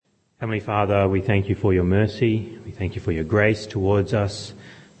Heavenly Father, we thank you for your mercy. We thank you for your grace towards us.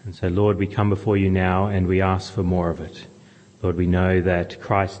 And so, Lord, we come before you now and we ask for more of it. Lord, we know that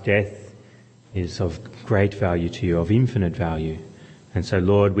Christ's death is of great value to you, of infinite value. And so,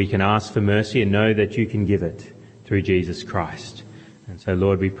 Lord, we can ask for mercy and know that you can give it through Jesus Christ. And so,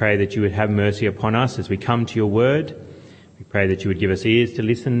 Lord, we pray that you would have mercy upon us as we come to your word. We pray that you would give us ears to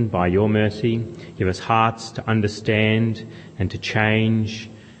listen by your mercy, give us hearts to understand and to change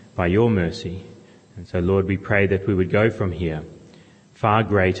by your mercy. And so, Lord, we pray that we would go from here far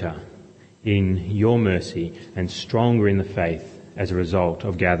greater in your mercy and stronger in the faith as a result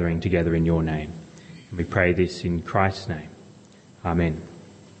of gathering together in your name. And we pray this in Christ's name. Amen.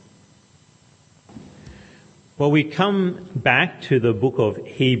 Well, we come back to the book of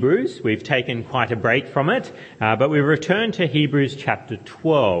Hebrews. We've taken quite a break from it, but we return to Hebrews chapter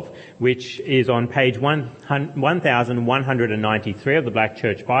 12, which is on page 1193 of the Black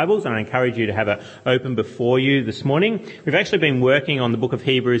Church Bibles, and I encourage you to have it open before you this morning. We've actually been working on the book of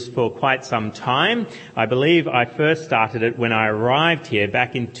Hebrews for quite some time. I believe I first started it when I arrived here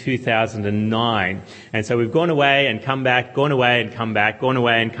back in 2009. And so we've gone away and come back, gone away and come back, gone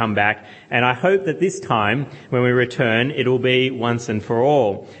away and come back. And I hope that this time, when we return, it will be once and for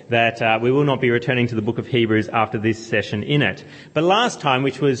all, that we will not be returning to the book of Hebrews after this session in it. But last time,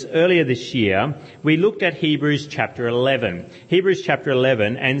 which was earlier this year, we looked at Hebrews chapter 11. Hebrews chapter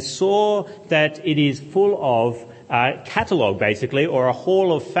 11, and saw that it is full of catalogue, basically, or a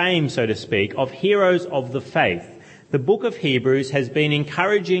hall of fame, so to speak, of heroes of the faith. The book of Hebrews has been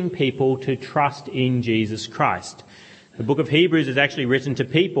encouraging people to trust in Jesus Christ. The book of Hebrews is actually written to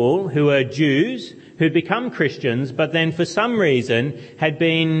people who are Jews, who'd become Christians, but then for some reason had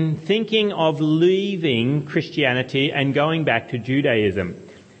been thinking of leaving Christianity and going back to Judaism.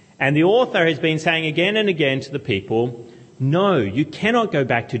 And the author has been saying again and again to the people, no, you cannot go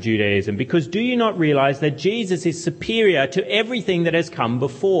back to Judaism, because do you not realize that Jesus is superior to everything that has come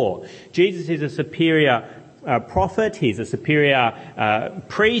before? Jesus is a superior prophet, he's a superior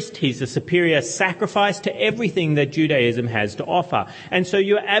priest, he's a superior sacrifice to everything that Judaism has to offer. And so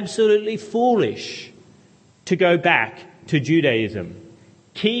you're absolutely foolish to go back to Judaism.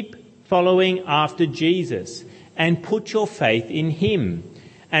 Keep following after Jesus and put your faith in him.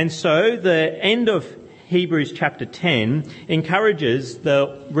 And so the end of Hebrews chapter 10 encourages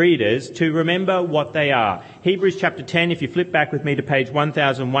the readers to remember what they are. Hebrews chapter 10, if you flip back with me to page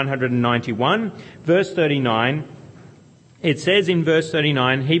 1191, verse 39, it says in verse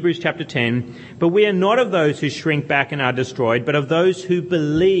 39, Hebrews chapter 10, "But we are not of those who shrink back and are destroyed, but of those who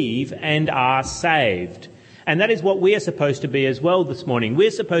believe and are saved." And that is what we are supposed to be as well this morning.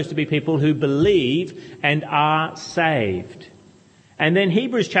 We're supposed to be people who believe and are saved. And then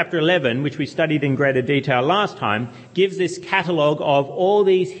Hebrews chapter 11, which we studied in greater detail last time, gives this catalogue of all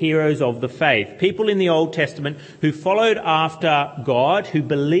these heroes of the faith. People in the Old Testament who followed after God, who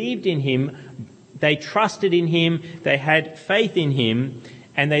believed in him, they trusted in him, they had faith in him,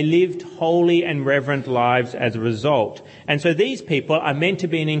 and they lived holy and reverent lives as a result. And so these people are meant to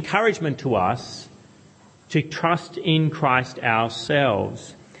be an encouragement to us to trust in Christ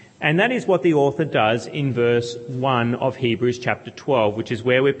ourselves. And that is what the author does in verse 1 of Hebrews chapter 12, which is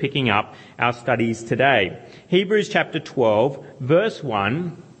where we're picking up our studies today. Hebrews chapter 12, verse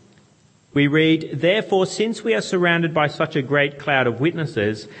 1, we read, "Therefore, since we are surrounded by such a great cloud of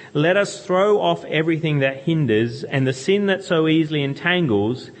witnesses, let us throw off everything that hinders and the sin that so easily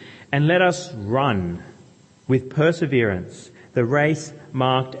entangles, and let us run with perseverance the race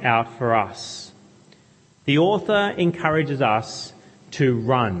marked out for us." The author encourages us to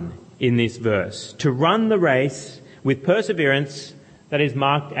run in this verse, to run the race with perseverance that is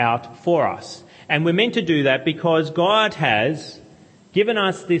marked out for us. And we're meant to do that because God has given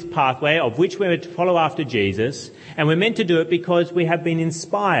us this pathway of which we're to follow after Jesus, and we're meant to do it because we have been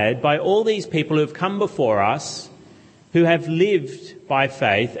inspired by all these people who have come before us, who have lived by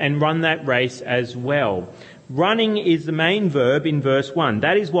faith and run that race as well. Running is the main verb in verse 1.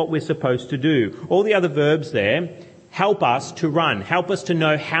 That is what we're supposed to do. All the other verbs there help us to run, help us to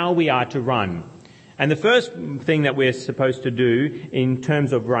know how we are to run. And the first thing that we're supposed to do in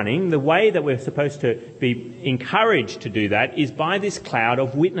terms of running, the way that we're supposed to be encouraged to do that is by this cloud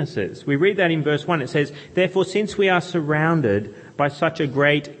of witnesses. We read that in verse 1. It says, "Therefore, since we are surrounded by such a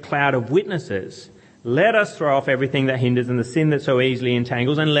great cloud of witnesses, let us throw off everything that hinders and the sin that so easily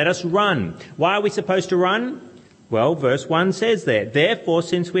entangles, and let us run." Why are we supposed to run? Well, verse 1 says there, "Therefore,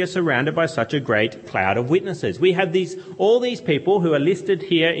 since we are surrounded by such a great cloud of witnesses." We have all these people who are listed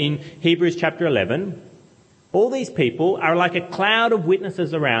here in Hebrews chapter 11. All these people are like a cloud of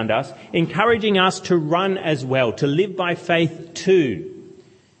witnesses around us, encouraging us to run as well, to live by faith too.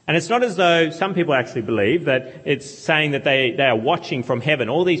 And it's not as though some people actually believe that it's saying that they are watching from heaven.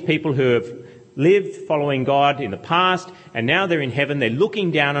 All these people who have lived following God in the past, and now they're in heaven, they're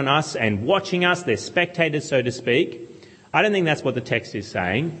looking down on us and watching us, they're spectators, so to speak. I don't think that's what the text is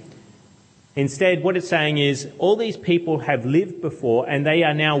saying. Instead, what it's saying is all these people have lived before and they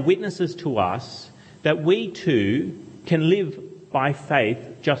are now witnesses to us that we too can live by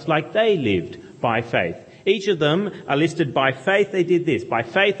faith just like they lived by faith. Each of them are listed by faith they did this, by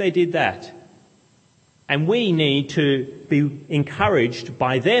faith they did that. And we need to be encouraged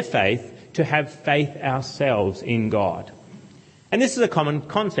by their faith to have faith ourselves in God. And this is a common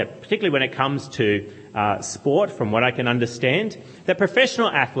concept, particularly when it comes to sport, from what I can understand, that professional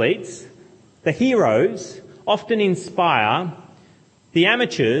athletes, the heroes, often inspire the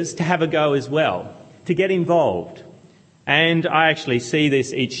amateurs to have a go as well, to get involved. And I actually see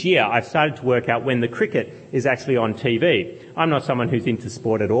this each year. I've started to work out when the cricket is actually on TV. I'm not someone who's into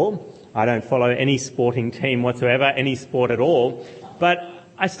sport at all. I don't follow any sporting team whatsoever, any sport at all. But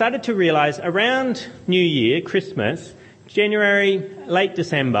I started to realise around New Year, Christmas, January, late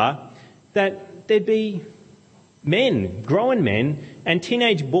December, that there'd be men, grown men, and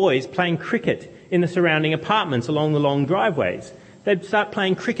teenage boys playing cricket in the surrounding apartments along the long driveways. They'd start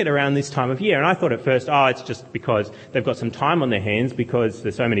playing cricket around this time of year. And I thought at first, it's just because they've got some time on their hands because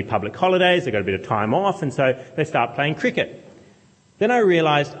there's so many public holidays, they've got a bit of time off, and so they start playing cricket. Then I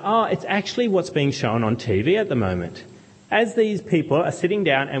realised, it's actually what's being shown on TV at the moment. As these people are sitting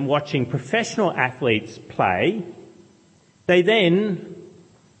down and watching professional athletes play, they then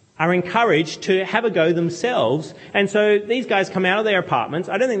are encouraged to have a go themselves. And so these guys come out of their apartments,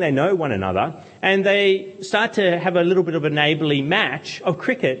 I don't think they know one another, and they start to have a little bit of a neighbourly match of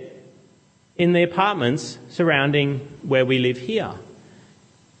cricket in the apartments surrounding where we live here.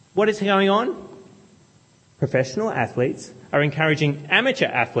 What is going on? Professional athletes are encouraging amateur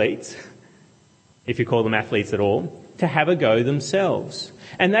athletes, if you call them athletes at all, to have a go themselves.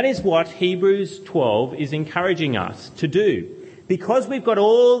 And that is what Hebrews 12 is encouraging us to do. Because we've got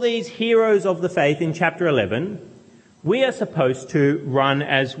all these heroes of the faith in chapter 11, we are supposed to run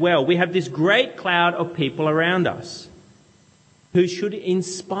as well. We have this great cloud of people around us who should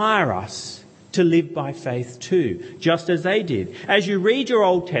inspire us to live by faith too, just as they did. As you read your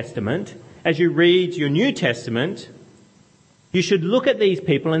Old Testament, as you read your New Testament, you should look at these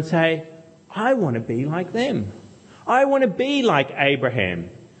people and say, I want to be like them. I want to be like Abraham.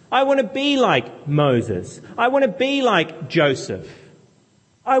 I want to be like Moses. I want to be like Joseph.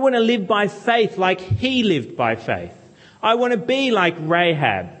 I want to live by faith like he lived by faith. I want to be like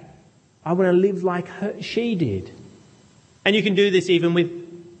Rahab. I want to live like she did. And you can do this even with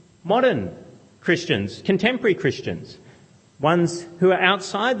modern Christians, contemporary Christians, ones who are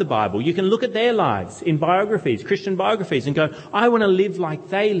outside the Bible. You can look at their lives in biographies, Christian biographies, and go, I want to live like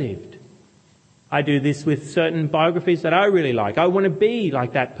they lived. I do this with certain biographies that I really like. I want to be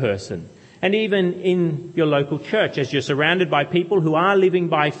like that person. And even in your local church, as you're surrounded by people who are living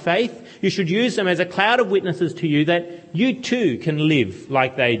by faith, you should use them as a cloud of witnesses to you that you too can live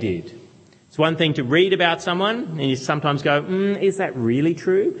like they did. It's one thing to read about someone and you sometimes go, is that really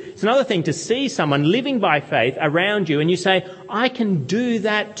true? It's another thing to see someone living by faith around you and you say, I can do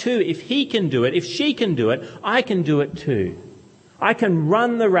that too. If he can do it, if she can do it, I can do it too. I can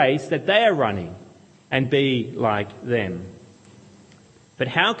run the race that they are running and be like them. But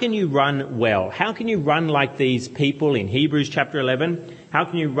how can you run well? How can you run like these people in Hebrews chapter 11? How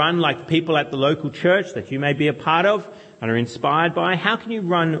can you run like the people at the local church that you may be a part of and are inspired by? How can you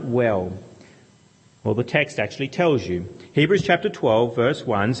run well? Well, the text actually tells you. Hebrews chapter 12 verse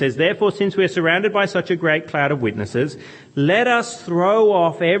 1 says, Therefore, since we are surrounded by such a great cloud of witnesses, let us throw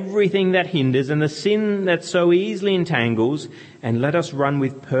off everything that hinders and the sin that so easily entangles, and let us run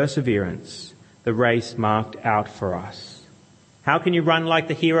with perseverance the race marked out for us. How can you run like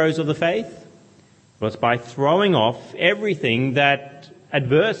the heroes of the faith? Well, it's by throwing off everything that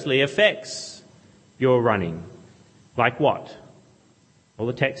adversely affects your running. Like what? Well,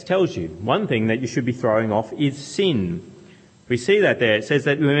 the text tells you. One thing that you should be throwing off is sin. We see that there. It says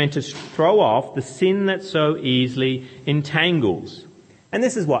that we're meant to throw off the sin that so easily entangles. And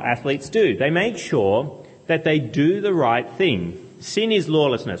this is what athletes do. They make sure that they do the right thing. Sin is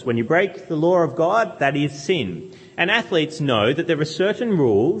lawlessness. When you break the law of God, that is sin. And athletes know that there are certain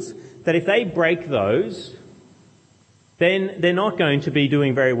rules that if they break those, then they're not going to be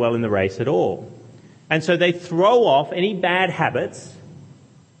doing very well in the race at all. And so they throw off any bad habits,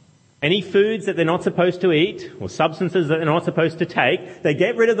 any foods that they're not supposed to eat or substances that they're not supposed to take. They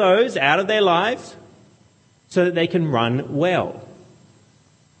get rid of those out of their lives so that they can run well.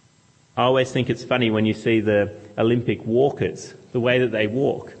 I always think it's funny when you see the Olympic walkers, the way that they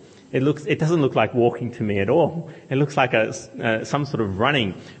walk. It doesn't look like walking to me at all. It looks like some sort of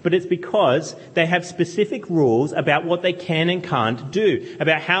running. But it's because they have specific rules about what they can and can't do,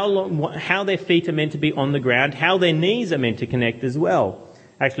 about how their feet are meant to be on the ground, how their knees are meant to connect as well.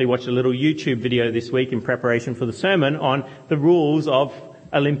 I actually watched a little YouTube video this week in preparation for the sermon on the rules of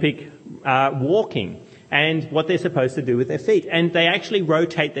Olympic walking and what they're supposed to do with their feet. And they actually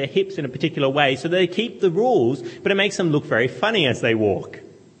rotate their hips in a particular way so they keep the rules, but it makes them look very funny as they walk.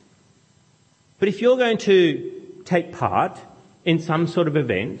 But if you're going to take part in some sort of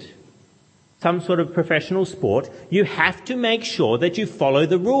event, some sort of professional sport, you have to make sure that you follow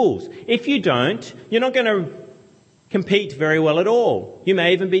the rules. If you don't, you're not going to compete very well at all. You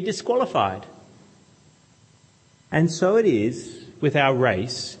may even be disqualified. And so it is with our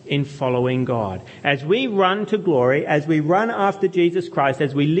race in following God. As we run to glory, as we run after Jesus Christ,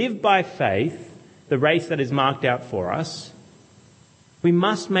 as we live by faith, the race that is marked out for us, we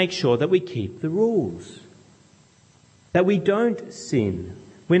must make sure that we keep the rules, that we don't sin.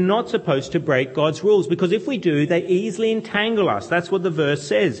 We're not supposed to break God's rules, because if we do, they easily entangle us. That's what the verse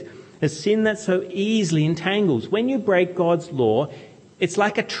says. A sin that so easily entangles. When you break God's law, it's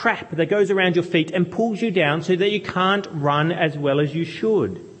like a trap that goes around your feet and pulls you down so that you can't run as well as you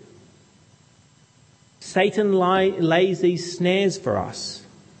should. Satan lays these snares for us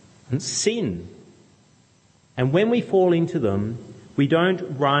and sin. And when we fall into them, we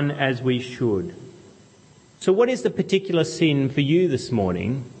don't run as we should. So what is the particular sin for you this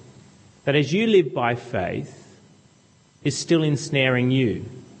morning that as you live by faith is still ensnaring you?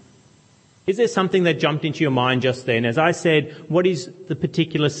 Is there something that jumped into your mind just then? As I said, what is the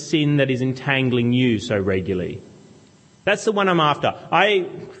particular sin that is entangling you so regularly? That's the one I'm after. I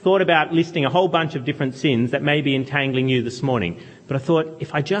thought about listing a whole bunch of different sins that may be entangling you this morning. But I thought,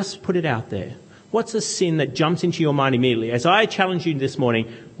 if I just put it out there, what's a sin that jumps into your mind immediately? As I challenge you this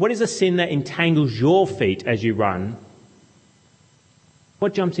morning, what is a sin that entangles your feet as you run?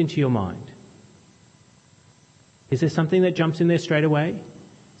 What jumps into your mind? Is there something that jumps in there straight away?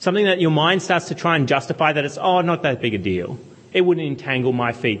 Something that your mind starts to try and justify that it's, not that big a deal. It wouldn't entangle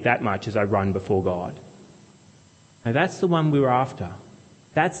my feet that much as I run before God. Now that's the one we were after.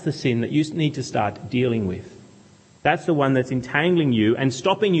 That's the sin that you need to start dealing with. That's the one that's entangling you and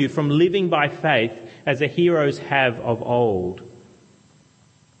stopping you from living by faith as the heroes have of old.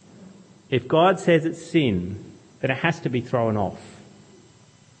 If God says it's sin, then it has to be thrown off,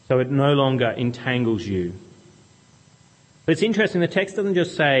 so it no longer entangles you. But it's interesting, the text doesn't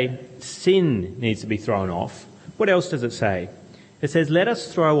just say sin needs to be thrown off. What else does it say? It says, let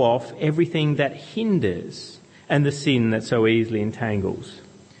us throw off everything that hinders and the sin that so easily entangles.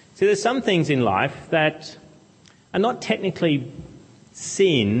 See, there's some things in life that are not technically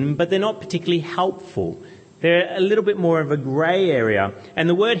sin, but they're not particularly helpful. They're a little bit more of a grey area. And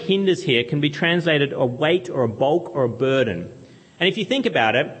the word hinders here can be translated a weight or a bulk or a burden. And if you think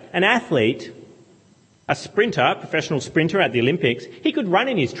about it, an athlete, a sprinter, professional sprinter at the Olympics, he could run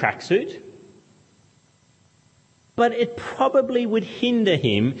in his tracksuit, but it probably would hinder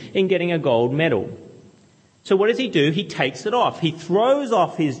him in getting a gold medal. So what does he do? He takes it off. He throws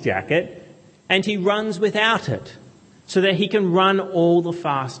off his jacket and he runs without it so that he can run all the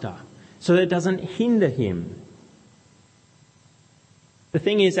faster, so that it doesn't hinder him. The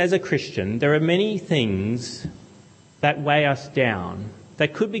thing is, as a Christian, there are many things that weigh us down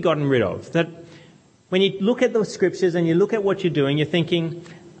that could be gotten rid of. That when you look at the scriptures and you look at what you're doing, you're thinking,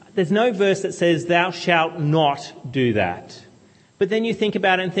 there's no verse that says, thou shalt not do that. But then you think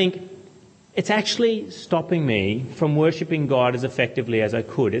about it and think, it's actually stopping me from worshipping God as effectively as I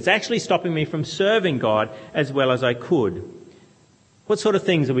could. It's actually stopping me from serving God as well as I could. What sort of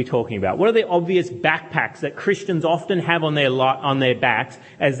things are we talking about? What are the obvious backpacks that Christians often have on their backs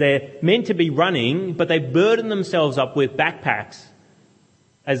as they're meant to be running, but they burden themselves up with backpacks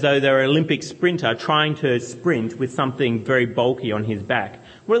as though they're an Olympic sprinter trying to sprint with something very bulky on his back?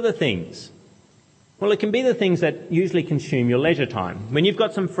 What are the things? Well, it can be the things that usually consume your leisure time. When you've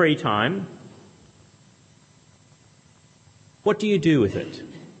got some free time, what do you do with it?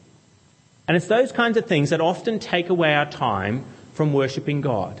 And it's those kinds of things that often take away our time from worshipping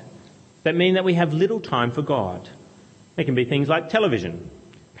God, that mean that we have little time for God. It can be things like television.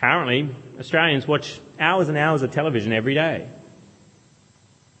 Apparently, Australians watch hours and hours of television every day.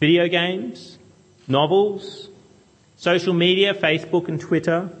 Video games, novels, social media, Facebook and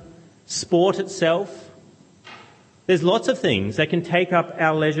Twitter, sport itself. There's lots of things that can take up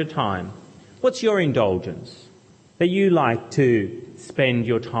our leisure time. What's your indulgence that you like to spend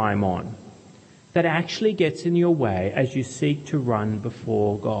your time on that actually gets in your way as you seek to run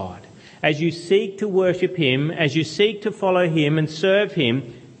before God? As you seek to worship Him, as you seek to follow Him and serve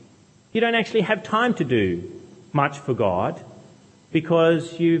Him, You don't actually have time to do much for God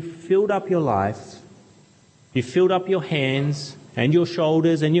because you've filled up your life, you've filled up your hands and your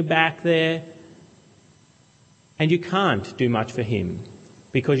shoulders and your back there, and you can't do much for him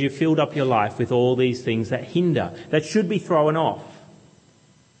because you've filled up your life with all these things that hinder, that should be thrown off.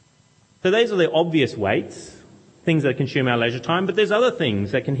 So these are the obvious weights, things that consume our leisure time, but there's other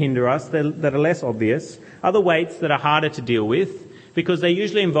things that can hinder us that are less obvious, other weights that are harder to deal with because they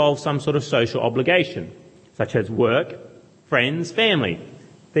usually involve some sort of social obligation, such as work, friends, family.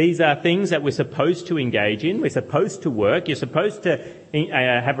 These are things that we're supposed to engage in. We're supposed to work. You're supposed to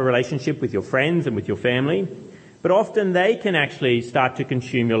have a relationship with your friends and with your family. But often they can actually start to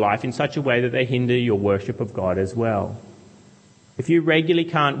consume your life in such a way that they hinder your worship of God as well. If you regularly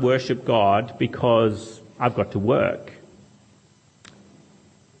can't worship God because I've got to work,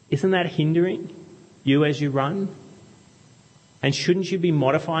 isn't that hindering you as you run? And shouldn't you be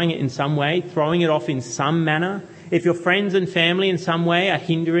modifying it in some way, throwing it off in some manner? If your friends and family in some way are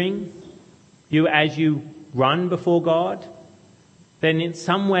hindering you as you run before God, then in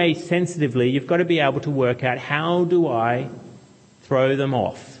some way, sensitively, you've got to be able to work out, how do I throw them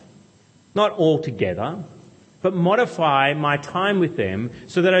off? Not altogether, but modify my time with them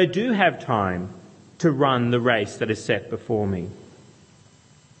so that I do have time to run the race that is set before me.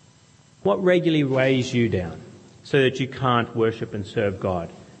 What regularly weighs you down so that you can't worship and serve God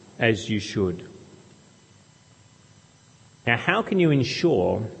as you should? Now, how can you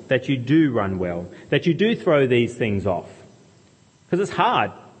ensure that you do run well, that you do throw these things off? Because it's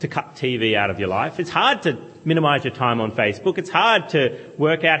hard to cut TV out of your life. It's hard to minimise your time on Facebook. It's hard to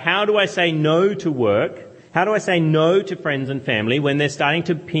work out, how do I say no to work? How do I say no to friends and family when they're starting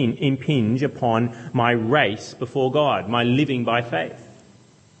to impinge upon my race before God, my living by faith?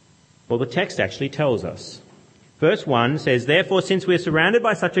 Well, the text actually tells us. Verse 1 says, "Therefore, since we are surrounded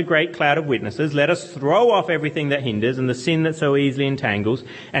by such a great cloud of witnesses, let us throw off everything that hinders and the sin that so easily entangles,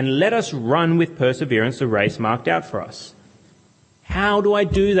 and let us run with perseverance the race marked out for us." How do I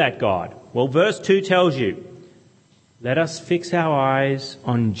do that, God? Well, verse 2 tells you, let us fix our eyes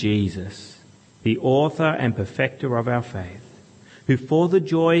on Jesus, the author and perfecter of our faith, who for the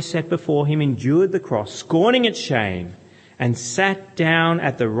joy set before him endured the cross, scorning its shame, and sat down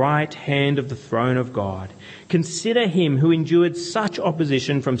at the right hand of the throne of God. Consider him who endured such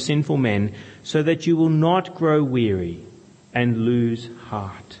opposition from sinful men, so that you will not grow weary and lose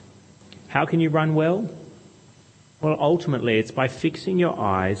heart. How can you run well? Well, ultimately, it's by fixing your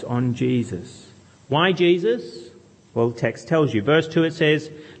eyes on Jesus. Why Jesus? Well, the text tells you. Verse 2, it says,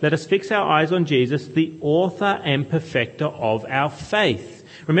 let us fix our eyes on Jesus, the author and perfecter of our faith.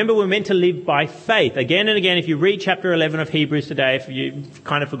 Remember, we're meant to live by faith. Again and again, if you read chapter 11 of Hebrews today, if you've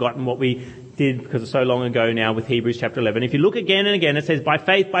kind of forgotten what we did because it's so long ago now with Hebrews chapter 11, if you look again and again, it says by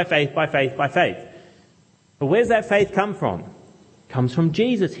faith, by faith, by faith, by faith. But where's that faith come from? Comes from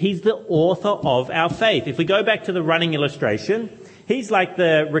Jesus. He's the author of our faith. If we go back to the running illustration, he's like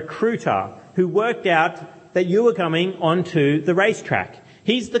the recruiter who worked out that you were coming onto the racetrack.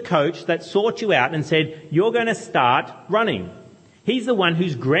 He's the coach that sought you out and said, you're going to start running. He's the one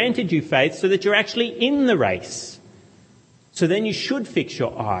who's granted you faith so that you're actually in the race. So then you should fix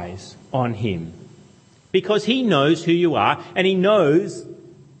your eyes on him, because he knows who you are and he knows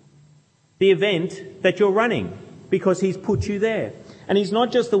the event that you're running, because he's put you there. And he's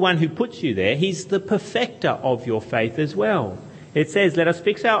not just the one who puts you there, he's the perfecter of your faith as well. It says, let us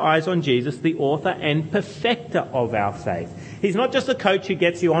fix our eyes on Jesus, the author and perfecter of our faith. He's not just the coach who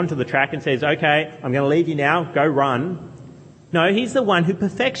gets you onto the track and says, okay, I'm going to leave you now, go run. No, he's the one who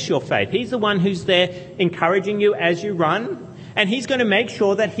perfects your faith. He's the one who's there encouraging you as you run, and he's going to make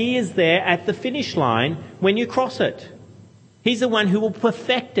sure that he is there at the finish line when you cross it. He's the one who will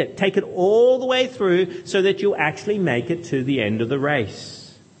perfect it, take it all the way through so that you'll actually make it to the end of the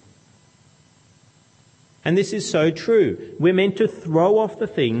race. And this is so true. We're meant to throw off the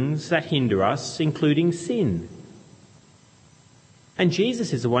things that hinder us, including sin. And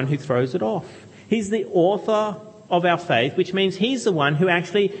Jesus is the one who throws it off. He's the author of our faith, which means he's the one who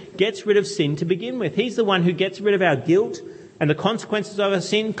actually gets rid of sin to begin with. He's the one who gets rid of our guilt and the consequences of our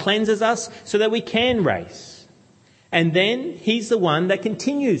sin, cleanses us so that we can race. And then he's the one that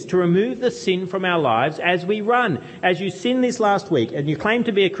continues to remove the sin from our lives as we run. As you sinned this last week and you claim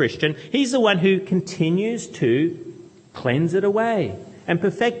to be a Christian, he's the one who continues to cleanse it away and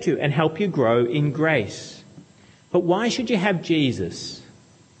perfect you and help you grow in grace. But why should you have Jesus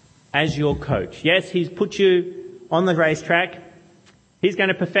as your coach? Yes, he's put you on the racetrack. He's going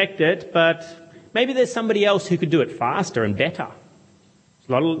to perfect it, but maybe there's somebody else who could do it faster and better.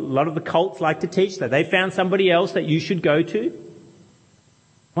 A lot of the cults like to teach that. They found somebody else that you should go to.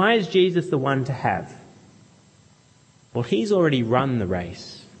 Why is Jesus the one to have? Well, he's already run the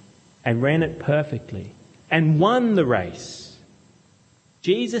race and ran it perfectly and won the race.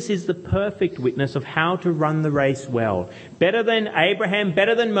 Jesus is the perfect witness of how to run the race well. Better than Abraham,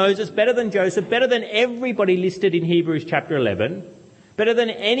 better than Moses, better than Joseph, better than everybody listed in Hebrews chapter 11, better than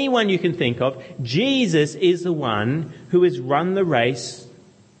anyone you can think of. Jesus is the one who has run the race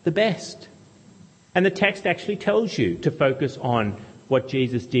the best. And the text actually tells you to focus on what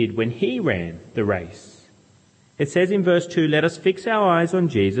Jesus did when he ran the race. It says in verse 2, "Let us fix our eyes on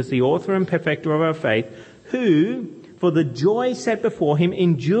Jesus, the author and perfecter of our faith, who, for the joy set before him,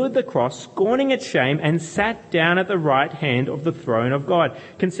 endured the cross, scorning its shame, and sat down at the right hand of the throne of God.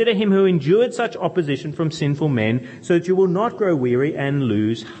 Consider him who endured such opposition from sinful men, so that you will not grow weary and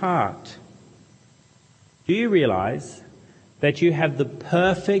lose heart." Do you realize that you have the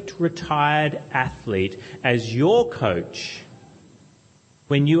perfect retired athlete as your coach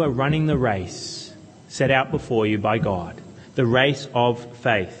when you are running the race set out before you by God, the race of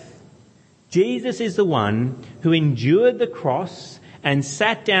faith? Jesus is the one who endured the cross and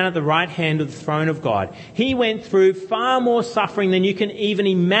sat down at the right hand of the throne of God. He went through far more suffering than you can even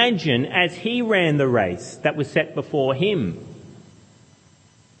imagine as he ran the race that was set before him.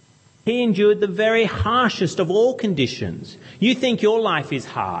 He endured the very harshest of all conditions. You think your life is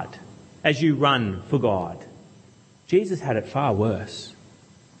hard as you run for God. Jesus had it far worse.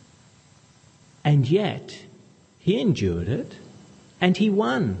 And yet, he endured it and he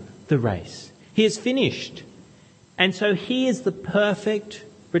won the race. He is finished. And so he is the perfect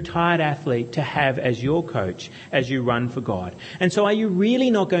retired athlete to have as your coach as you run for God. And so are you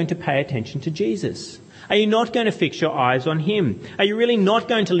really not going to pay attention to Jesus? Are you not going to fix your eyes on him? Are you really not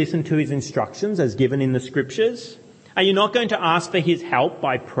going to listen to his instructions as given in the scriptures? Are you not going to ask for his help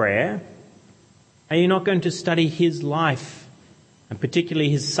by prayer? Are you not going to study his life and particularly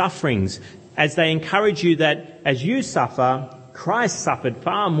his sufferings as they encourage you that as you suffer, Christ suffered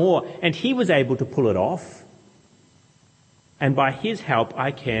far more and he was able to pull it off? And by his help,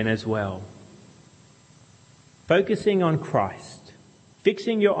 I can as well. Focusing on Christ,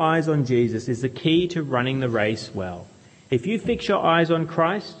 fixing your eyes on Jesus is the key to running the race well. If you fix your eyes on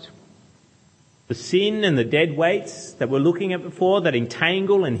Christ, the sin and the dead weights that we're looking at before that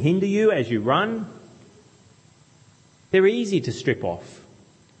entangle and hinder you as you run, they're easy to strip off.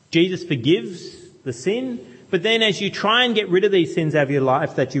 Jesus forgives the sin, but then as you try and get rid of these sins out of your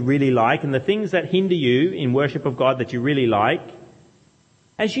life that you really like and the things that hinder you in worship of God that you really like,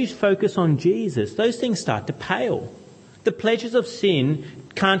 as you focus on Jesus, those things start to pale. The pleasures of sin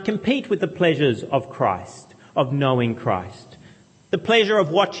can't compete with the pleasures of Christ, of knowing Christ. The pleasure of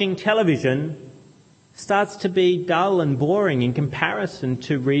watching television starts to be dull and boring in comparison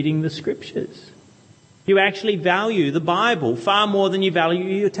to reading the scriptures. You actually value the Bible far more than you value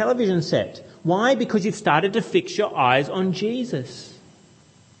your television set. Why? Because you've started to fix your eyes on Jesus.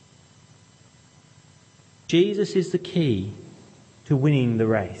 Jesus is the key to winning the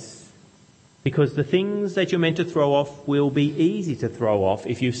race. Because the things that you're meant to throw off will be easy to throw off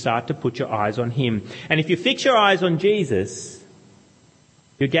if you start to put your eyes on him. And if you fix your eyes on Jesus,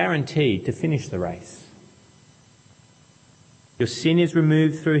 you're guaranteed to finish the race. Your sin is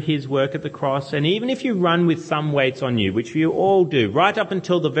removed through his work at the cross. And even if you run with some weights on you, which you all do, right up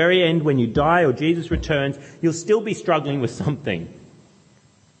until the very end when you die or Jesus returns, you'll still be struggling with something.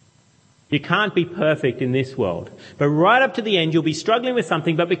 You can't be perfect in this world. But right up to the end, you'll be struggling with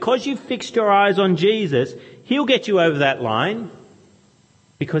something. But because you've fixed your eyes on Jesus, he'll get you over that line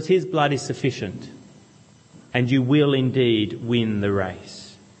because his blood is sufficient. And you will indeed win the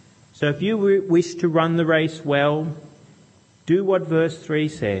race. So if you wish to run the race well, do what verse 3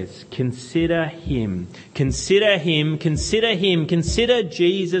 says. Consider him. Consider him. Consider him. Consider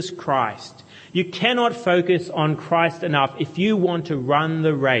Jesus Christ. You cannot focus on Christ enough if you want to run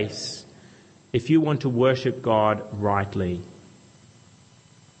the race, if you want to worship God rightly.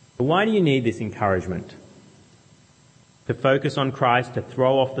 But why do you need this encouragement? To focus on Christ, to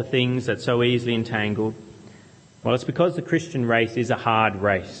throw off the things that so easily entangle? Well, it's because the Christian race is a hard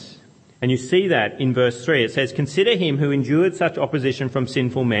race. And you see that in verse 3. It says, "Consider him who endured such opposition from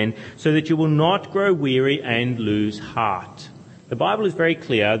sinful men, so that you will not grow weary and lose heart." The Bible is very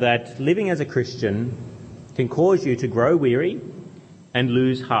clear that living as a Christian can cause you to grow weary and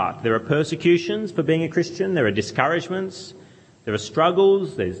lose heart. There are persecutions for being a Christian. There are discouragements. There are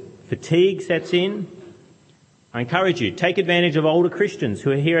struggles. There's fatigue sets in. I encourage you, take advantage of older Christians who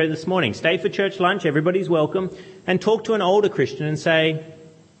are here this morning. Stay for church lunch. Everybody's welcome. And talk to an older Christian and say,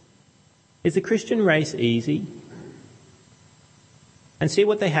 is the Christian race easy? And see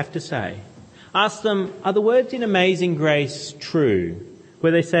what they have to say. Ask them, are the words in Amazing Grace true?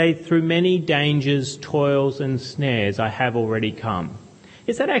 where they say, through many dangers, toils and snares I have already come.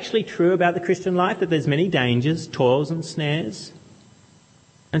 Is that actually true about the Christian life, that there's many dangers, toils and snares?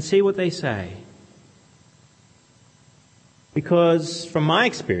 And see what they say. Because from my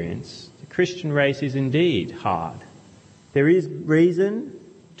experience, the Christian race is indeed hard. There is reason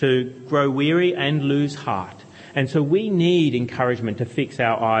to grow weary and lose heart. And so we need encouragement to fix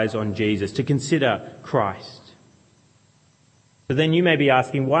our eyes on Jesus, to consider Christ. So then you may be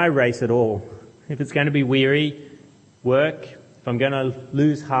asking, why race at all? If it's going to be weary work, if I'm going to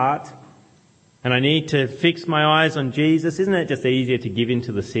lose heart, and I need to fix my eyes on Jesus, isn't it just easier to give in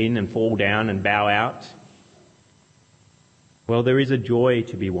to the sin and fall down and bow out? Well, there is a joy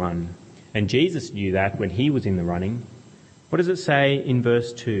to be won. And Jesus knew that when he was in the running. What does it say in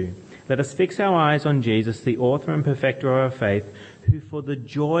verse 2? Let us fix our eyes on Jesus, the author and perfecter of our faith, who for the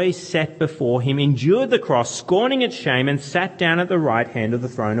joy set before him endured the cross, scorning its shame, and sat down at the right hand of the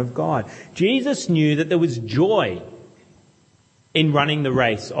throne of God. Jesus knew that there was joy in running the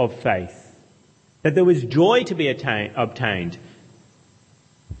race of faith, that there was joy to be obtained,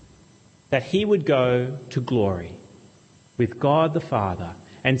 that he would go to glory with God the Father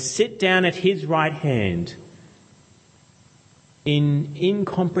and sit down at his right hand in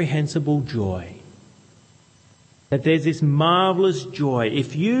incomprehensible joy. That there's this marvellous joy.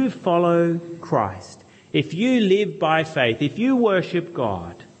 If you follow Christ, if you live by faith, if you worship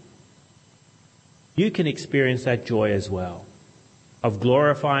God, you can experience that joy as well, of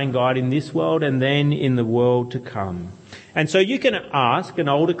glorifying God in this world and then in the world to come. And so you can ask an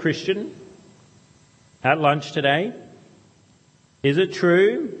older Christian at lunch today, is it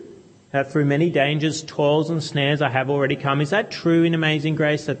true that through many dangers, toils and snares I have already come? Is that true in Amazing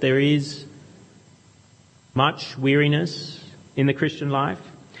Grace, that there is much weariness in the Christian life?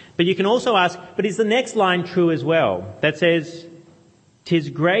 But you can also ask, but is the next line true as well? That says, "'Tis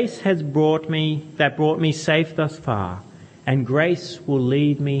grace has brought me safe thus far, and grace will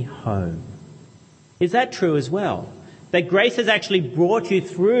lead me home." Is that true as well? That grace has actually brought you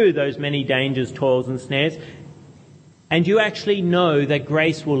through those many dangers, toils and snares, and you actually know that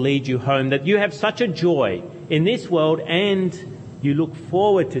grace will lead you home, that you have such a joy in this world and you look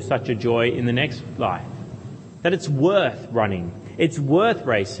forward to such a joy in the next life, that it's worth running, it's worth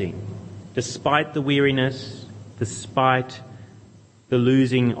racing, despite the weariness, despite the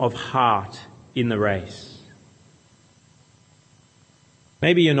losing of heart in the race.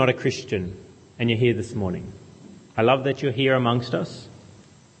 Maybe you're not a Christian and you're here this morning. I love that you're here amongst us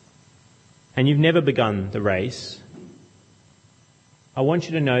and you've never begun the race. I want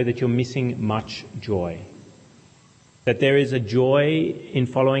you to know that you're missing much joy. That there is a joy in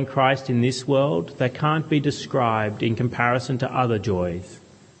following Christ in this world that can't be described in comparison to other joys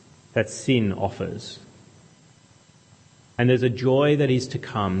that sin offers. And there's a joy that is to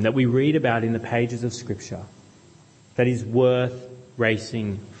come, that we read about in the pages of Scripture, that is worth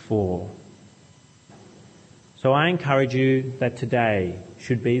racing for. So I encourage you that today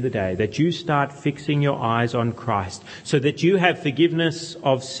should be the day that you start fixing your eyes on Christ, so that you have forgiveness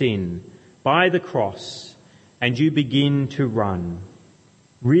of sin by the cross and you begin to run,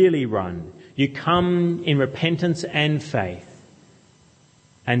 really run. You come in repentance and faith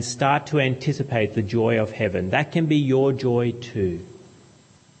and start to anticipate the joy of heaven. That can be your joy too.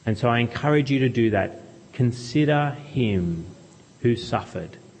 And so I encourage you to do that. Consider him who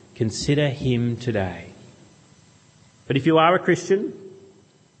suffered. Consider him today. But if you are a Christian,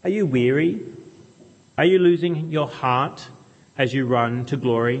 are you weary? Are you losing your heart as you run to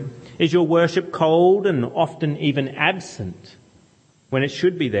glory? Is your worship cold and often even absent when it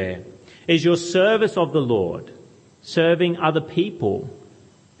should be there? Is your service of the Lord, serving other people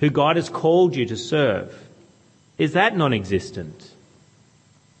who God has called you to serve, is that non-existent?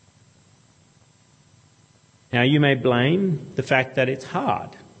 Now you may blame the fact that it's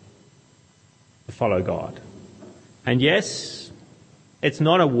hard to follow God. And yes, it's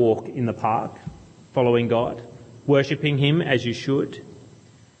not a walk in the park, following God, worshipping him as you should.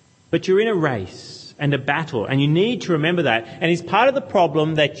 But you're in a race and a battle, and you need to remember that. And it's part of the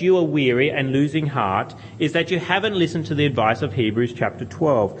problem that you are weary and losing heart is that you haven't listened to the advice of Hebrews chapter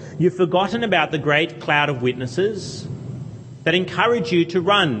 12. You've forgotten about the great cloud of witnesses that encourage you to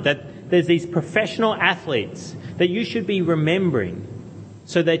run, that there's these professional athletes that you should be remembering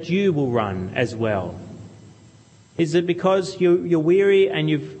so that you will run as well. Is it because you're weary and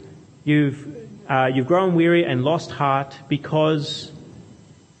you've grown weary and lost heart because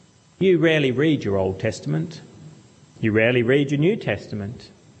you rarely read your Old Testament, you rarely read your New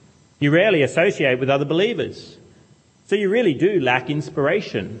Testament, you rarely associate with other believers, so you really do lack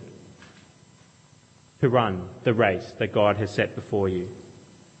inspiration to run the race that God has set before you?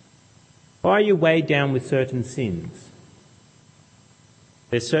 Or are you weighed down with certain sins?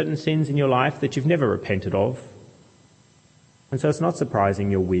 There's certain sins in your life that you've never repented of. And so it's not surprising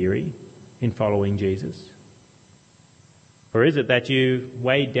you're weary in following Jesus. Or is it that you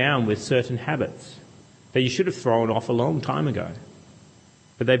weighed down with certain habits that you should have thrown off a long time ago,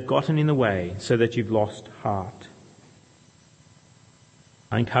 but they've gotten in the way so that you've lost heart?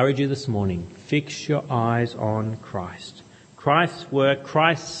 I encourage you this morning, fix your eyes on Christ. Christ's work,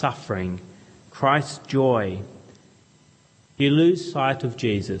 Christ's suffering, Christ's joy. You lose sight of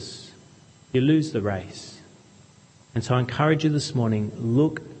Jesus, you lose the race. And so I encourage you this morning,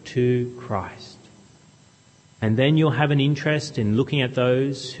 look to Christ. And then you'll have an interest in looking at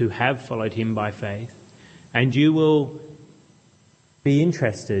those who have followed him by faith. And you will be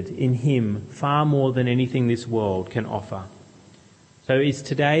interested in him far more than anything this world can offer. So is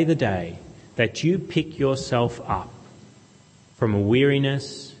today the day that you pick yourself up from a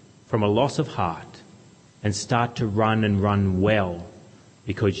weariness, from a loss of heart, and start to run and run well,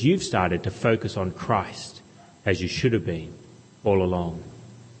 because you've started to focus on Christ as you should have been all along.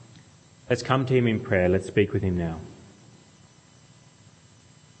 Let's come to him in prayer. Let's speak with him now.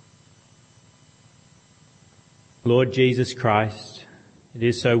 Lord Jesus Christ, it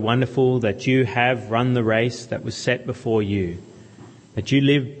is so wonderful that you have run the race that was set before you, that you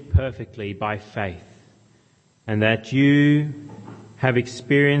lived perfectly by faith, and that you have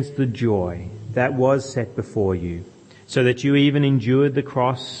experienced the joy that was set before you, so that you even endured the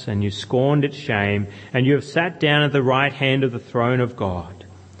cross and you scorned its shame, and you have sat down at the right hand of the throne of God.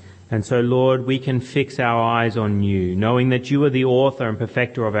 And so, Lord, we can fix our eyes on you, knowing that you are the author and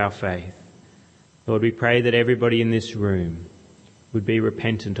perfecter of our faith. Lord, we pray that everybody in this room would be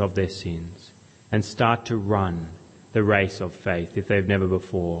repentant of their sins and start to run the race of faith if they've never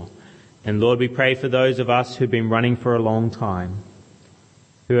before. And Lord, we pray for those of us who've been running for a long time,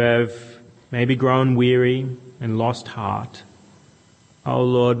 who have maybe grown weary and lost heart. Oh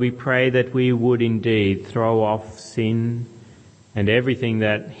Lord, we pray that we would indeed throw off sin and everything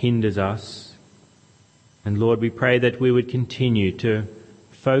that hinders us. And Lord, we pray that we would continue to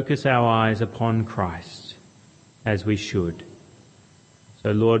focus our eyes upon Christ as we should.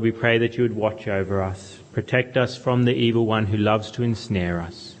 So Lord, we pray that you would watch over us, protect us from the evil one who loves to ensnare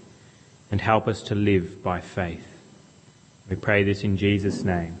us, and help us to live by faith. We pray this in Jesus'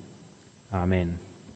 name. Amen.